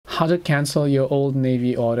how to cancel your old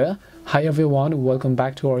Navy order. Hi everyone, welcome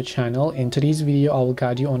back to our channel. In today's video I will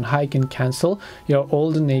guide you on how you can cancel your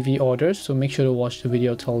old Navy orders, so make sure to watch the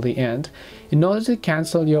video till the end. In order to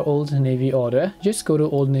cancel your old Navy order, just go to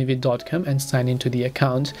oldnavy.com and sign into the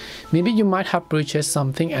account. Maybe you might have purchased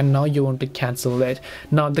something and now you want to cancel it.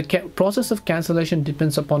 Now the process of cancellation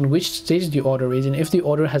depends upon which stage the order is, and if the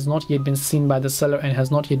order has not yet been seen by the seller and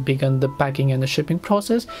has not yet begun the packing and the shipping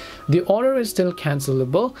process, the order is still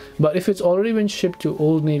cancelable. But if it's already been shipped to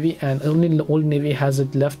Old Navy and only Old Navy has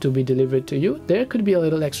it left to be delivered to you, there could be a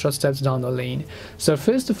little extra steps down the lane. So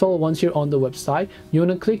first of all, once you're on the website, you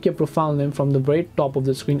want to click your profile name from the very top of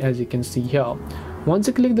the screen, as you can see here. Once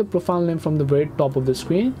you click the profile name from the very top of the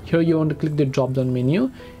screen, here you want to click the drop down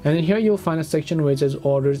menu, and then here you'll find a section where it says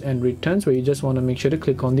orders and returns, where you just want to make sure to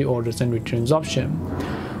click on the orders and returns option.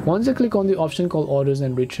 Once you click on the option called orders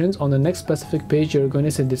and returns, on the next specific page you're going to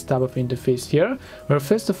see this type of interface here, where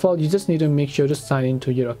first of all you just need to make sure to sign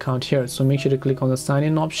into your account here. So make sure to click on the sign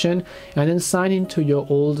in option and then sign into your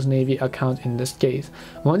Old Navy account in this case.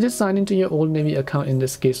 Once you sign into your Old Navy account in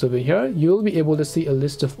this case over here, you will be able to see a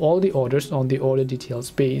list of all the orders on the order details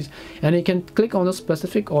page, and you can click on a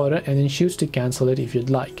specific order and then choose to cancel it if you'd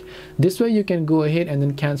like. This way you can go ahead and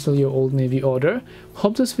then cancel your Old Navy order.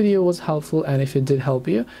 Hope this video was helpful, and if it did help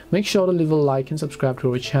you, make sure to leave a like and subscribe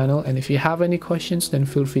to our channel, and if you have any questions then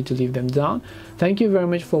feel free to leave them down. Thank you very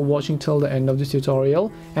much for watching till the end of this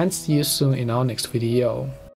tutorial, and see you soon in our next video.